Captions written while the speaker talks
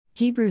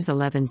Hebrews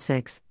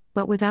 11:6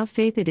 But without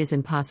faith it is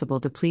impossible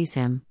to please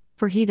him,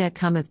 for he that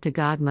cometh to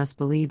God must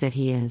believe that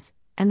he is,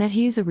 and that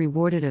he is a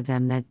rewarder of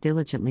them that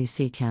diligently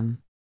seek him.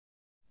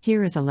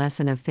 Here is a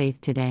lesson of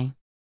faith today.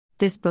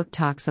 This book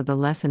talks of the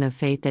lesson of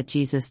faith that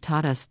Jesus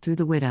taught us through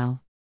the widow.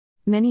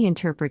 Many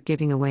interpret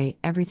giving away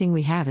everything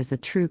we have as the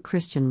true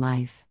Christian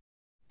life.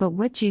 But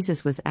what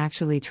Jesus was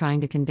actually trying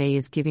to convey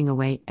is giving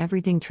away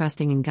everything,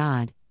 trusting in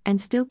God, and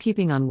still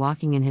keeping on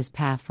walking in his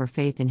path for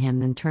faith in him,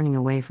 then turning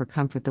away for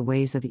comfort the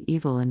ways of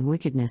evil and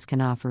wickedness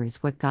can offer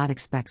is what God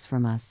expects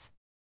from us.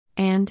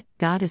 And,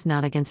 God is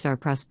not against our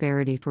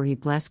prosperity, for he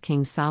blessed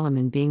King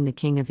Solomon being the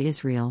king of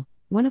Israel,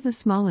 one of the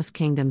smallest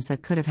kingdoms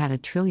that could have had a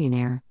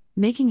trillionaire,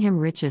 making him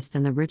richest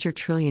than the richer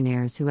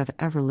trillionaires who have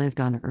ever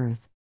lived on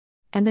earth.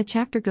 And the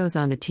chapter goes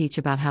on to teach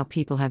about how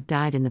people have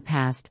died in the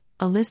past,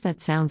 a list that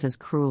sounds as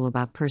cruel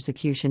about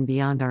persecution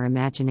beyond our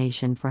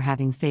imagination for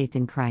having faith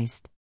in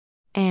Christ.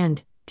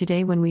 And,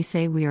 today when we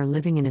say we are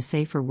living in a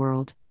safer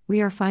world,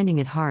 we are finding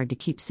it hard to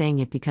keep saying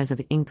it because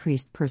of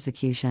increased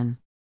persecution.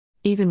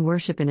 Even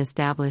worship in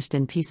established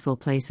and peaceful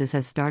places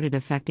has started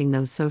affecting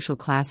those social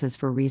classes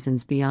for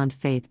reasons beyond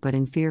faith but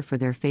in fear for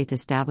their faith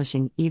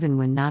establishing even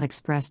when not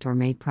expressed or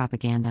made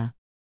propaganda.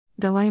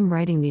 Though I am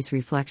writing these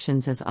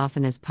reflections as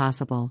often as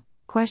possible,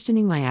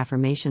 questioning my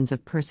affirmations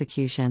of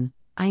persecution,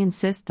 I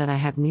insist that I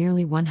have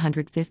nearly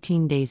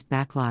 115 days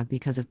backlog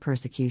because of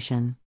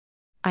persecution.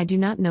 I do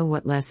not know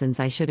what lessons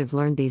I should have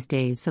learned these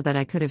days so that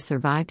I could have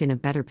survived in a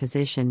better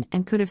position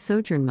and could have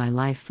sojourned my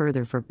life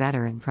further for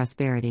better and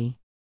prosperity.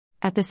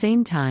 At the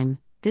same time,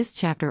 this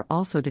chapter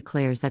also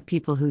declares that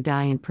people who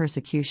die in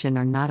persecution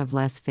are not of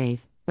less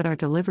faith, but are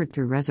delivered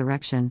through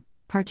resurrection,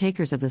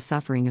 partakers of the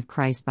suffering of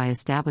Christ by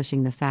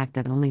establishing the fact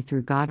that only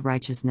through God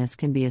righteousness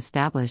can be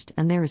established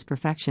and there is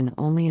perfection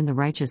only in the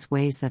righteous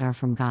ways that are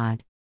from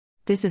God.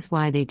 This is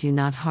why they do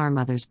not harm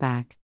others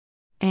back.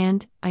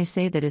 And, I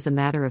say that as a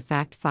matter of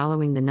fact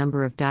following the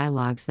number of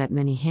dialogues that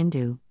many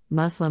Hindu,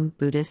 Muslim,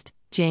 Buddhist,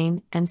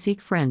 Jain, and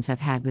Sikh friends have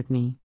had with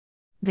me.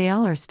 They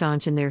all are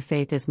staunch in their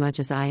faith as much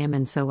as I am,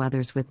 and so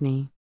others with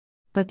me.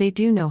 But they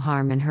do no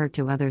harm and hurt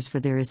to others,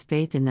 for there is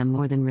faith in them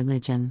more than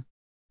religion.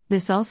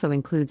 This also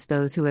includes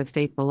those who have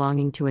faith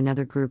belonging to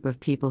another group of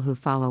people who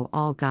follow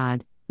all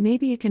God.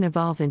 Maybe it can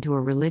evolve into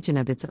a religion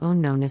of its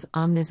own known as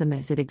omnism,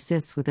 as it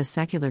exists with a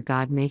secular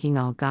God making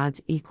all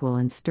gods equal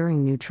and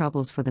stirring new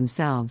troubles for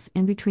themselves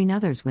in between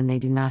others when they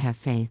do not have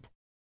faith.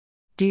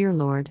 Dear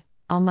Lord,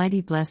 Almighty,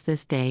 bless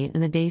this day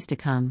and the days to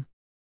come.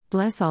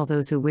 Bless all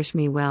those who wish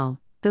me well,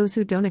 those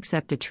who don't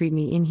accept to treat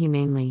me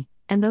inhumanely,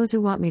 and those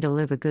who want me to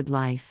live a good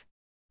life.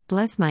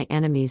 Bless my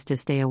enemies to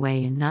stay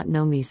away and not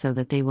know me so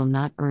that they will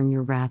not earn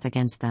your wrath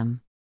against them.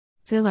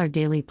 Fill our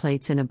daily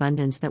plates in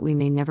abundance that we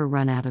may never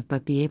run out of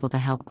but be able to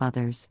help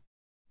others.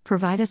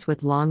 Provide us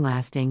with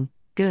long-lasting,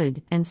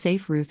 good, and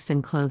safe roofs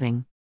and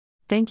clothing.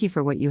 Thank you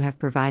for what you have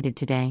provided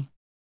today.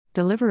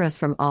 Deliver us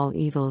from all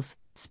evils,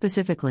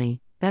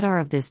 specifically, that are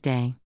of this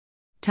day.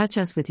 Touch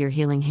us with your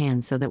healing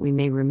hand so that we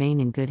may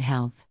remain in good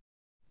health.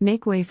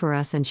 Make way for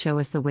us and show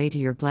us the way to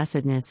your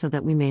blessedness so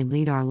that we may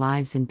lead our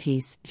lives in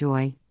peace,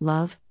 joy,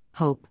 love,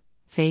 hope,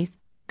 faith,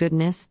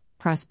 goodness,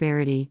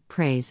 prosperity,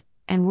 praise,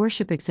 and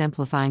worship,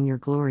 exemplifying your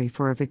glory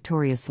for a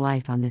victorious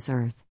life on this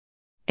earth.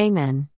 Amen.